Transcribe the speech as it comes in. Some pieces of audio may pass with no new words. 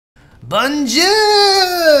Bonjour!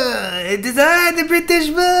 It is I, the British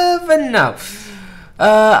Wolf, and no.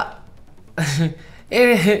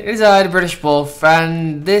 It is I, the British Wolf,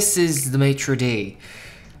 and this is the Maître D.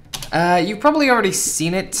 You've probably already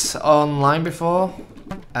seen it online before.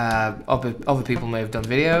 Other people may have done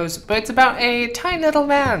videos, but it's about a tiny little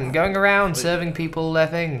man going around serving people their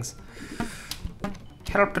things.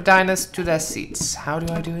 Help the diners to their seats. How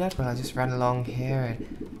do I do that? Well, I just ran along here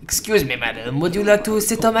and... Excuse me, madam. Would you like to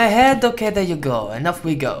sit on my head? Okay, there you go. And off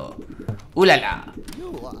we go. Ooh la la.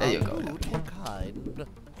 There you go.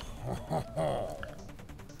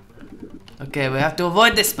 Okay, we have to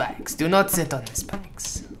avoid the spikes. Do not sit on the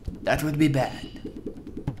spikes. That would be bad.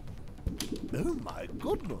 Oh my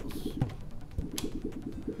goodness.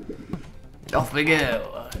 Off we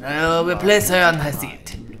go. Now we place her on her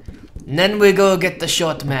seat. And then we go get the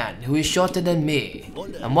short man, who is shorter than me.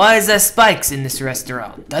 And why is there spikes in this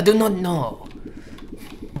restaurant? I do not know.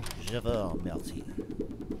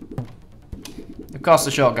 Of course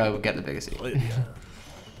the short guy will get the bigger seat.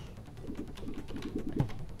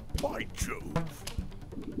 By Jove.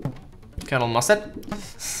 Colonel Mustard.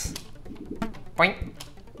 Boink.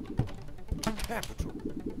 Capital.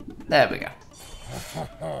 There we go.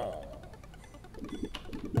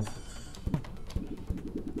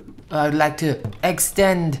 I would like to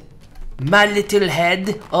extend my little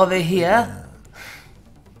head over here.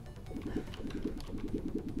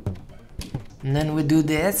 And then we do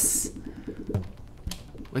this.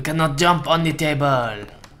 We cannot jump on the table.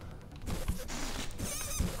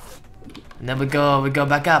 And then we go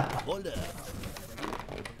back up.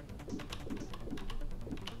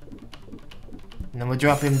 And then we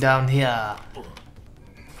drop him down here.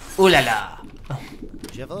 Ooh la la.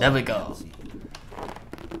 There we go.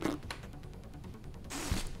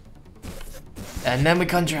 And then we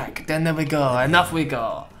contract, and there we go, and off we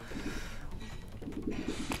go.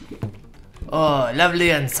 Oh, lovely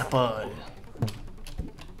and supple.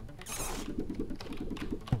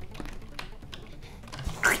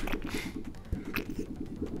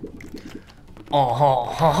 Oh ho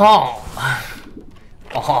ho ho.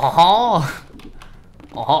 Oh ho ho ho.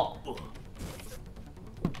 Oh ho.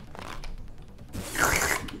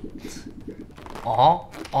 Oh ho.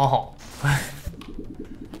 Oh ho.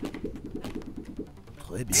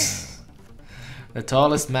 The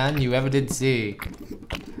tallest man you ever did see.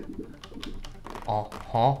 Oh,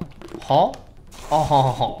 huh, huh, oh,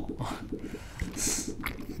 huh, huh.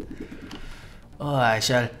 Oh, I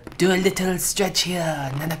shall do a little stretch here,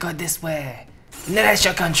 and then I go this way, and then I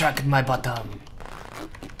shall contract my bottom.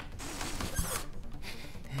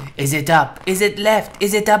 Is it up? Is it left?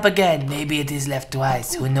 Is it up again? Maybe it is left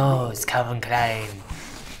twice. Who knows? Calvin Klein.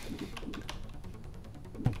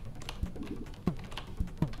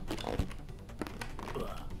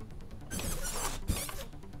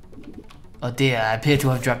 Oh dear, I appear to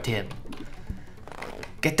have dropped him.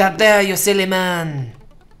 Get up there, you silly man!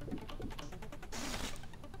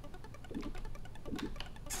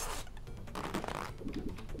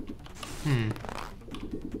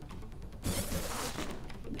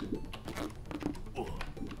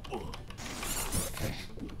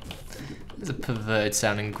 There's a perverted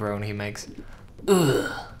sounding groan he makes.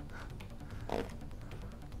 Ugh.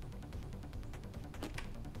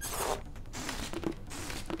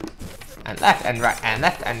 And left and right and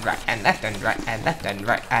left and right and left and right and left and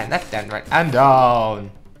right and left and right and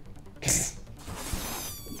down.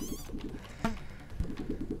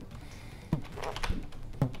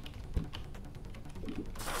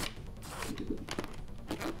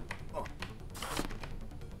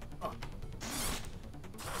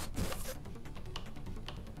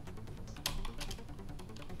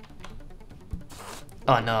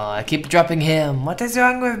 Oh no, I keep dropping him. What is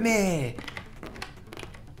wrong with me?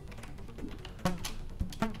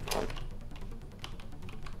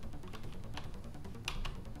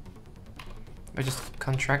 I just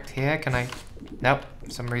contract here, can I? Nope, for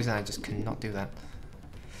some reason I just cannot do that.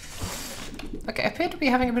 Okay, I appear to be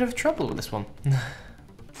having a bit of trouble with this one.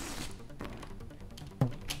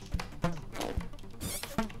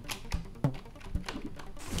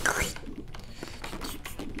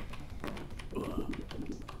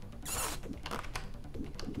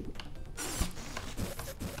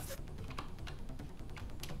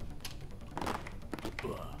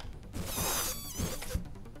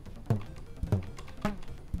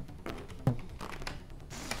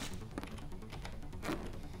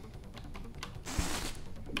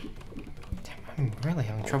 I'm really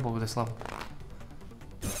having trouble with this level.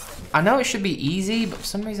 I know it should be easy, but for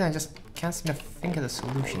some reason I just can't seem to think of the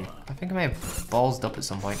solution. I think I may have ballsed up at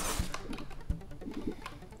some point.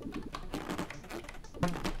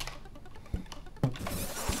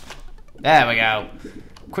 There we go.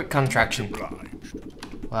 Quick contraction.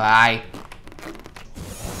 Why?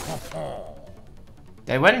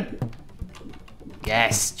 Did I win?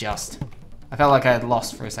 Yes, just. I felt like I had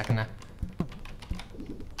lost for a second there.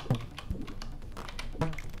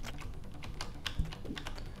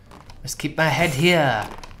 Must keep my head here.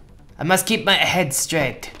 I must keep my head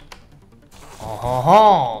straight. Oh ho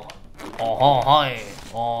ho. Oh ho ho.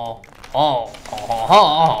 Oh oh oh ho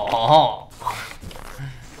ho ho.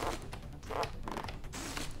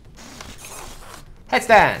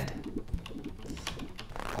 Headstand.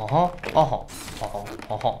 Oh ho oh ho oh ho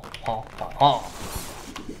oh ho oh ho.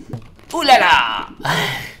 Ooh la la.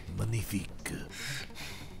 Magnifique.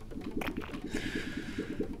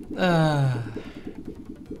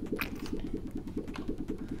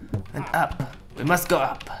 And up. We must go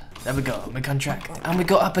up. There we go. We contract. And we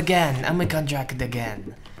go up again. And we contract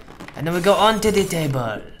again. And then we go onto the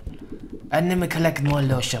table. And then we collect more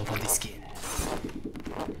lotion for the skin.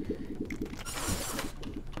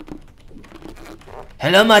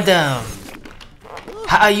 Hello, madam.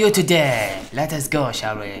 How are you today? Let us go,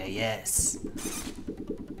 shall we? Yes.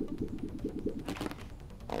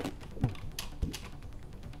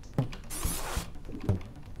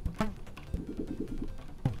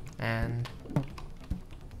 And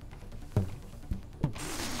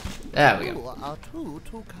there we go. You are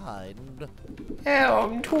too kind. Yeah,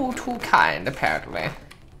 I'm too kind, apparently.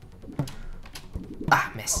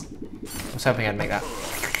 Ah, miss. I was hoping I'd make that.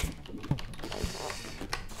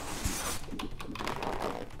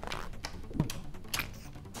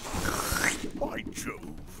 By Jove.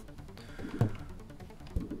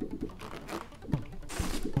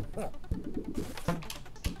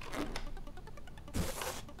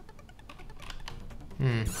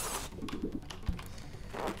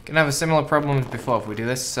 Gonna have a similar problem as before if we do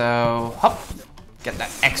this, so hop! Get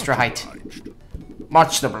that extra height.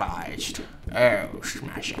 Much obliged. Oh,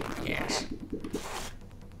 smashing, yes.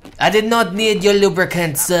 I did not need your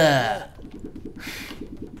lubricant, sir.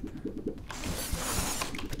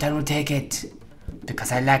 But I will take it,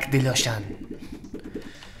 because I lack the lotion.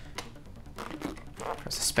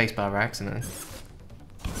 Press the spacebar by accident.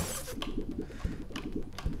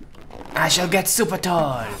 I shall get super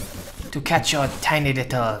tall to catch your tiny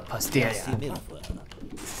little posterior.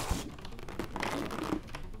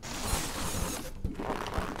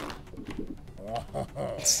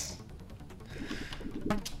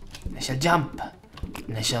 I shall jump,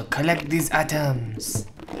 and I shall collect these atoms,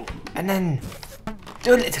 and then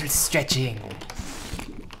do a little stretching.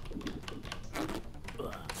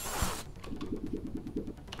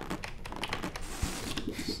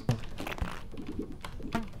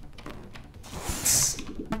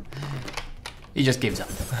 He just gives up.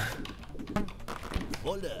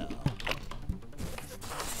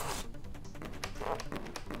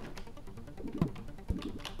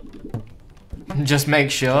 Just make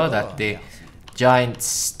sure that the giant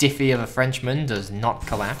stiffy of a Frenchman does not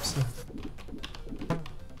collapse.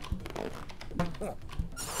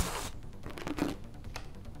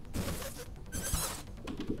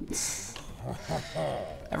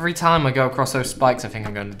 Every time I go across those spikes, I think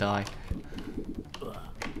I'm going to die.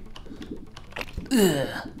 Ugh.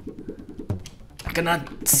 I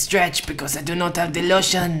cannot stretch because I do not have the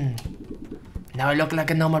lotion. Now I look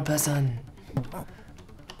like a normal person.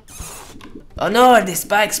 Oh no, the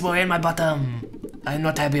spikes were in my bottom. I'm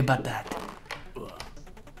not happy about that.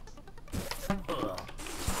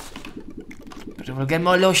 But I will get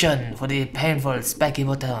more lotion for the painful spiky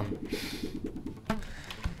bottom.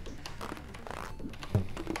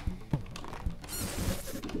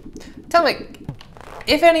 Tell me,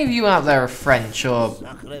 if any of you out there are French or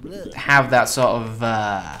have that sort of,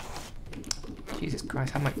 Jesus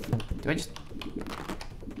Christ, how am I, do I just...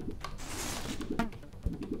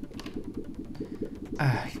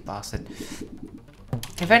 Ah, you bastard.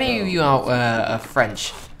 If any of you out are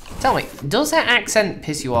French, tell me, does that accent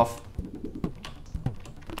piss you off?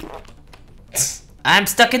 I'm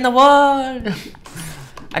stuck in the wall!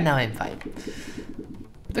 And now I'm fine.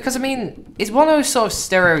 Because, I mean, it's one of those sort of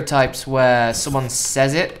stereotypes where someone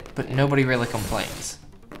says it, but nobody really complains.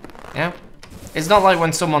 Yeah? It's not like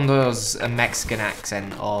when someone does a Mexican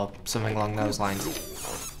accent or something along those lines.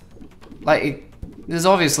 Like, there's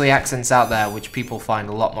obviously accents out there which people find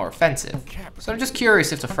a lot more offensive. So I'm just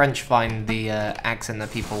curious if the French find the accent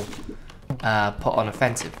that people put on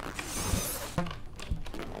offensive.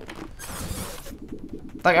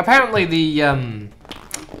 Like, apparently the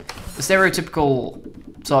stereotypical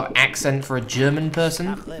sort of accent for a German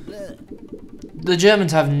person, the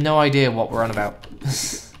Germans have no idea what we're on about.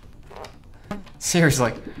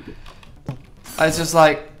 Seriously. It's just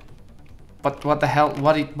like, what the hell?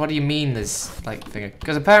 What do you mean? There's like finger?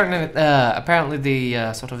 Because apparently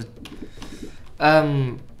the sort of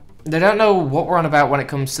they don't know what we're on about when it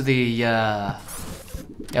comes to the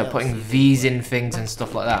putting V's in things and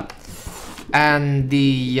stuff like that, and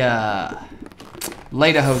the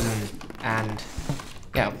lederhosen and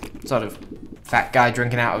sort of fat guy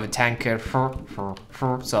drinking out of a tanker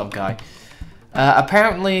sort of guy.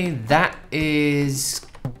 Apparently that is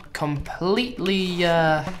completely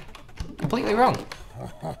wrong.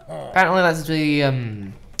 Apparently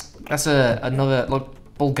that's another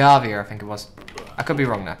Bulgaria, I think it was. I could be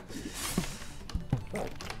wrong now.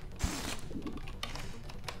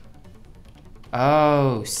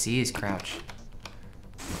 Oh, C is crouch.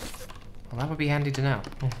 Well, that would be handy to know.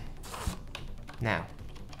 Now.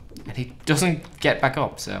 And he doesn't get back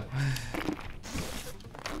up, so.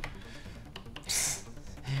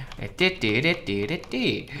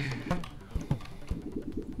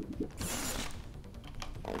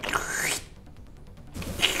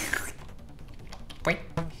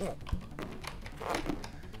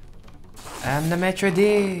 I'm the Maître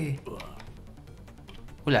D.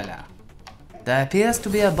 Ooh la la. There appears to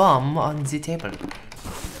be a bomb on the table.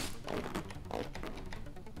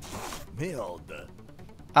 Milled.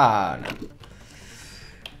 Ah, no.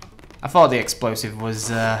 I thought the explosive was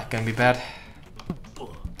gonna be bad.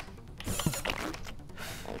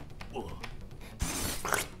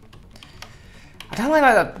 I don't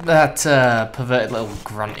like that perverted little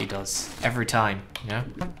grunt he does every time, you know?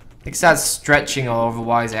 He starts stretching or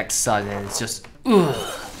otherwise exercising and it's just, ugh.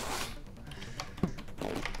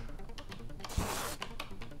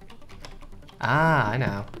 Ah, I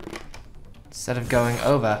know. Instead of going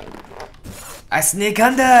over, I sneak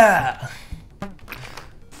under! But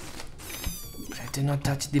I do not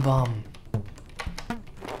touch the bomb.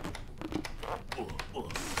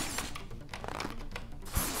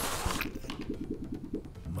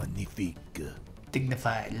 Magnifique.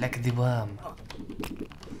 Dignified, like the worm.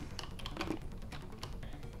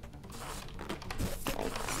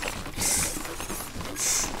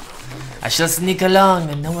 I shall sneak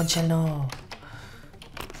along and no one shall know.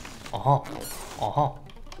 Oh, oh.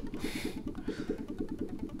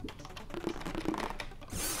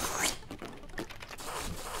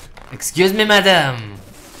 Excuse me, madam.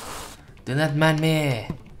 Do not mind me.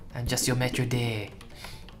 I'm just your Maître D.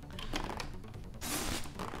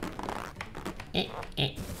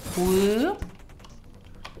 Whoop.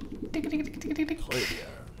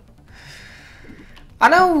 I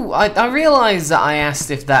know, I realised that I asked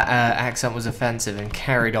if that accent was offensive and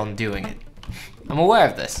carried on doing it. I'm aware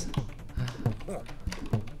of this.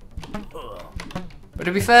 But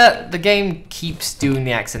to be fair, the game keeps doing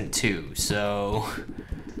the accent too, so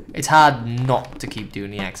it's hard not to keep doing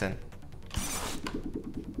the accent.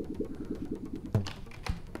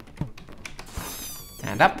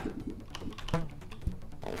 And up.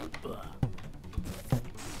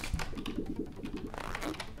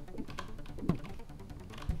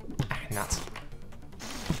 Nuts.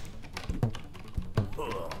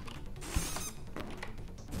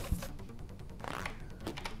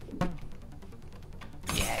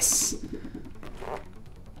 Yes.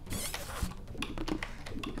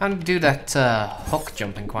 I can do that hook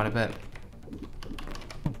jumping quite a bit.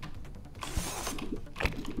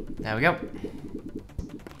 There we go.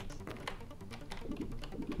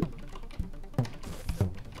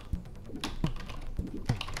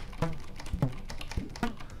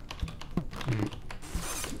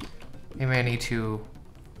 Maybe I need to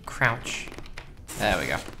crouch. There we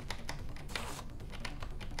go.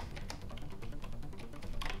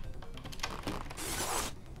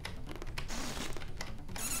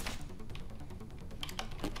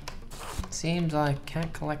 Seems I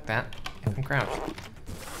can't collect that if I'm crouched.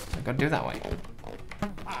 So I gotta do it that way.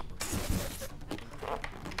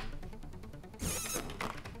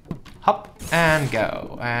 Hop and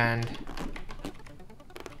go and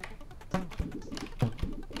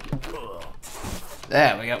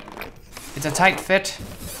there we go. It's a tight fit,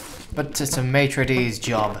 but it's a Maître D's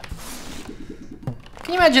job.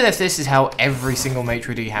 Can you imagine if this is how every single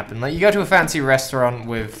Maître D happened? Like, you go to a fancy restaurant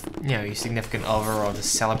with, you know, your significant other or to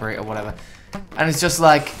celebrate or whatever, and it's just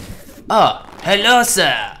like, oh, hello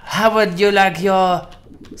sir, how would you like your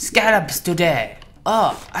scallops today?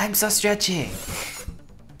 Oh, I'm so stretchy.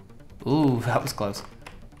 Ooh, that was close.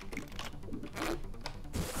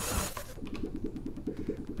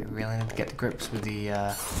 Really need to get to grips with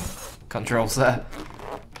the controls there.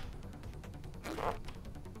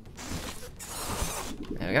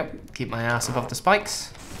 There we go. Keep my ass above the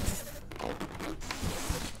spikes.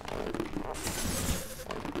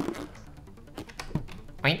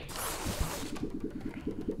 Wait.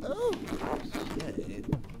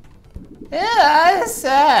 Yeah,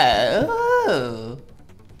 so.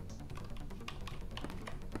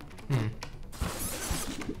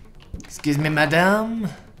 Excuse me, madame.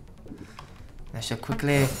 I shall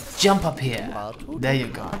quickly jump up here. There you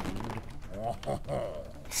go.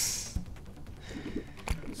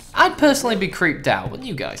 I'd personally be creeped out, wouldn't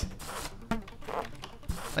you guys?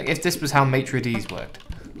 Like, if this was how Maître D's worked.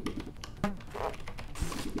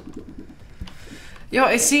 Yo,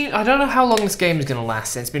 I don't know how long this game is going to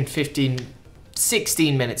last. It's been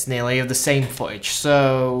 16 minutes nearly of the same footage.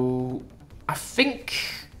 So, I think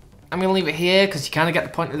I'm going to leave it here because you kind of get the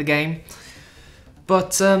point of the game.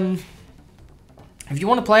 But, if you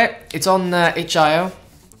want to play it, it's on itch.io.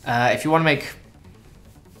 If you want to make...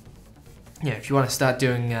 Yeah, if you want to start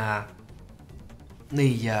doing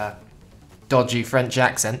the dodgy French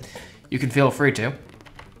accent, you can feel free to.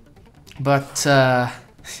 But,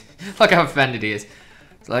 look how offended he is.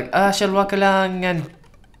 It's like, I shall walk along and...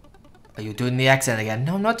 Are you doing the accent again?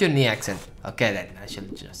 No, I'm not doing the accent. Okay then, I shall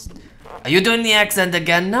just... Are you doing the accent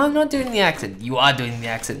again? No, I'm not doing the accent. You are doing the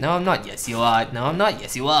accent. No, I'm not. Yes, you are. No, I'm not.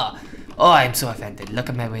 Yes, you are. Oh, I'm so offended. Look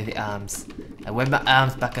at my way the arms. I wave my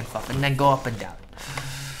arms back and forth and then go up and down.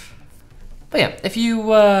 But yeah, if you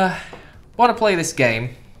want to play this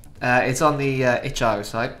game, it's on the itch.io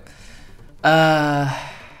site.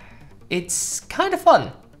 It's kind of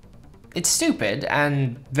fun. It's stupid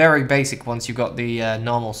and very basic once you got the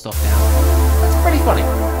normal stuff down. It's pretty funny,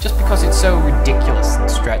 just because it's so ridiculous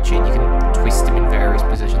and stretchy and you can twist them in various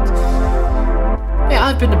positions. Yeah,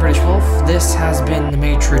 I've been the British Wolf, this has been the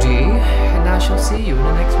Maître D, and I shall see you in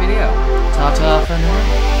the next video. Ta-ta for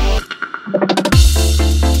now.